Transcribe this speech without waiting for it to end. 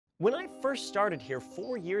When I first started here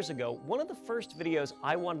 4 years ago, one of the first videos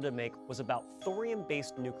I wanted to make was about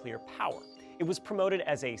thorium-based nuclear power. It was promoted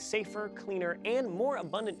as a safer, cleaner, and more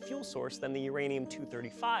abundant fuel source than the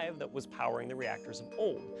uranium-235 that was powering the reactors of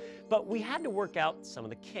old. But we had to work out some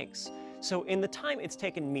of the kinks. So in the time it's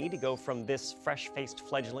taken me to go from this fresh-faced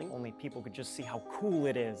fledgling, only people could just see how cool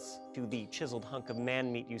it is, to the chiseled hunk of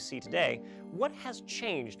man-meat you see today, what has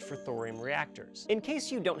changed for thorium reactors? In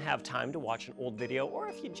case you don't have time to watch an old video, or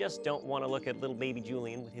if you just don't want to look at little baby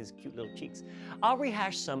Julian with his cute little cheeks, I'll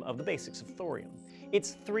rehash some of the basics of thorium.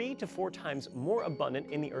 It's 3 to 4 times more abundant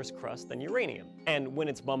in the Earth's crust than uranium, and when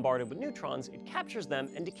it's bombarded with neutrons, it captures them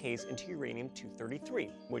and decays into uranium-233,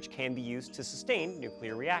 which can be used to sustain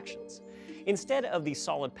nuclear reactions. Instead of the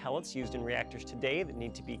solid pellets used in reactors today that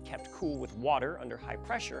need to be kept cool with water under high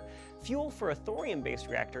pressure, fuel for a thorium-based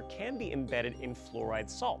reactor can be embedded in fluoride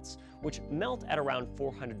salts, which melt at around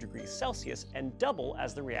 400 degrees Celsius and double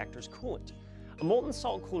as the reactor's coolant. A molten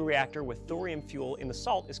salt-cooled reactor with thorium fuel in the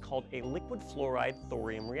salt is called a liquid fluoride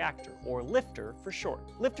thorium reactor, or LIFTR for short.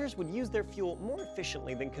 LIFTRs would use their fuel more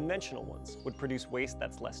efficiently than conventional ones, would produce waste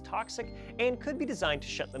that's less toxic, and could be designed to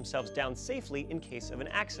shut themselves down safely in case of an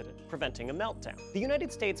accident, preventing a meltdown. The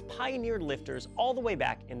United States pioneered LIFTRs all the way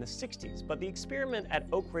back in the 60s, but the experiment at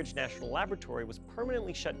Oak Ridge National Laboratory was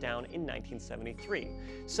permanently shut down in 1973.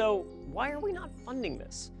 So why are we not funding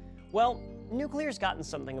this? Well, nuclear's gotten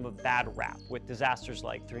something of a bad rap, with disasters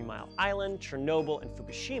like 3 Mile Island, Chernobyl, and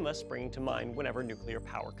Fukushima springing to mind whenever nuclear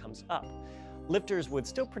power comes up. LIFTRs would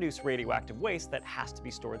still produce radioactive waste that has to be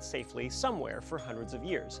stored safely somewhere for hundreds of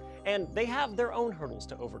years, and they have their own hurdles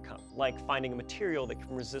to overcome, like finding a material that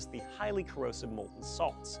can resist the highly corrosive molten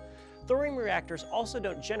salts. Thorium reactors also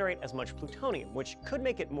don't generate as much plutonium, which could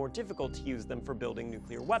make it more difficult to use them for building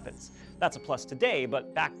nuclear weapons. That's a plus today,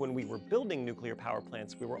 but back when we were building nuclear power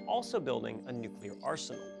plants, we were also building a nuclear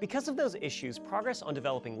arsenal. Because of those issues, progress on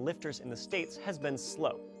developing LIFTRs in the States has been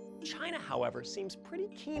slow. China, however, seems pretty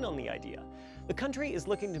keen on the idea. The country is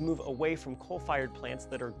looking to move away from coal-fired plants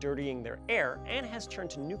that are dirtying their air and has turned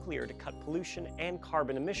to nuclear to cut pollution and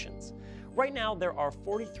carbon emissions. Right now, there are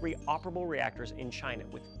 43 operable reactors in China,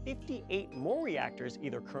 with 58 more reactors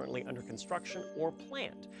either currently under construction or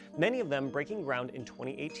planned, many of them breaking ground in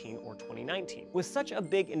 2018 or 2019. With such a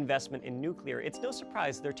big investment in nuclear, it's no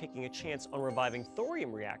surprise they're taking a chance on reviving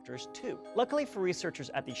thorium reactors too. Luckily for researchers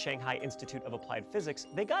at the Shanghai Institute of Applied Physics,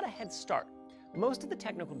 they got a head start. Most of the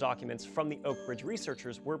technical documents from the Oak Ridge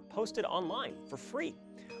researchers were posted online for free.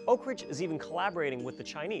 Oak Ridge is even collaborating with the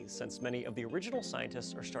Chinese, since many of the original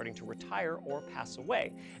scientists are starting to retire or pass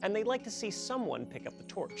away, and they'd like to see someone pick up the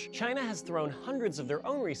torch. China has thrown hundreds of their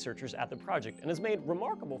own researchers at the project and has made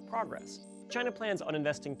remarkable progress. China plans on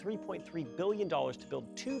investing $3.3 billion to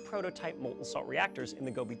build 2 prototype molten salt reactors in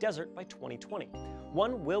the Gobi Desert by 2020.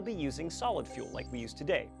 One will be using solid fuel like we use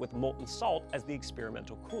today, with molten salt as the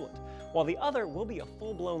experimental coolant, while the other will be a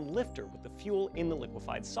full-blown LIFTR with the fuel in the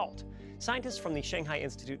liquefied salt. Scientists from the Shanghai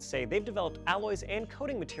Institute say they've developed alloys and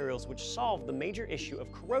coating materials which solve the major issue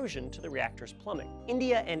of corrosion to the reactor's plumbing.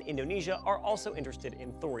 India and Indonesia are also interested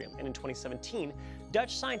in thorium, and in 2017,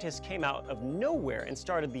 Dutch scientists came out of nowhere and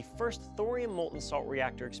started the first thorium molten salt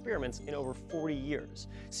reactor experiments in over 40 years,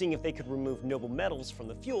 seeing if they could remove noble metals from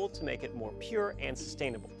the fuel to make it more pure and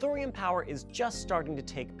sustainable. Thorium power is just starting to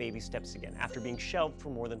take baby steps again after being shelved for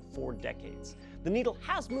more than 4 decades. The needle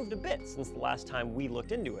has moved a bit since the last time we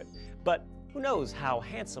looked into it, but who knows how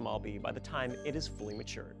handsome I'll be by the time it is fully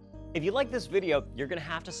matured. If you like this video, you're gonna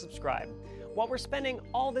have to subscribe. While we're spending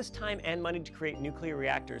all this time and money to create nuclear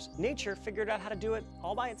reactors, nature figured out how to do it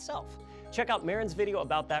all by itself. Check out Marin's video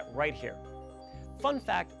about that right here. Fun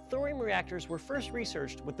fact, thorium reactors were first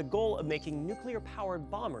researched with the goal of making nuclear-powered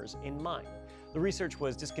bombers in mind. The research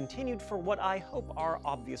was discontinued for what I hope are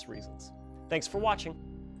obvious reasons. Thanks for watching.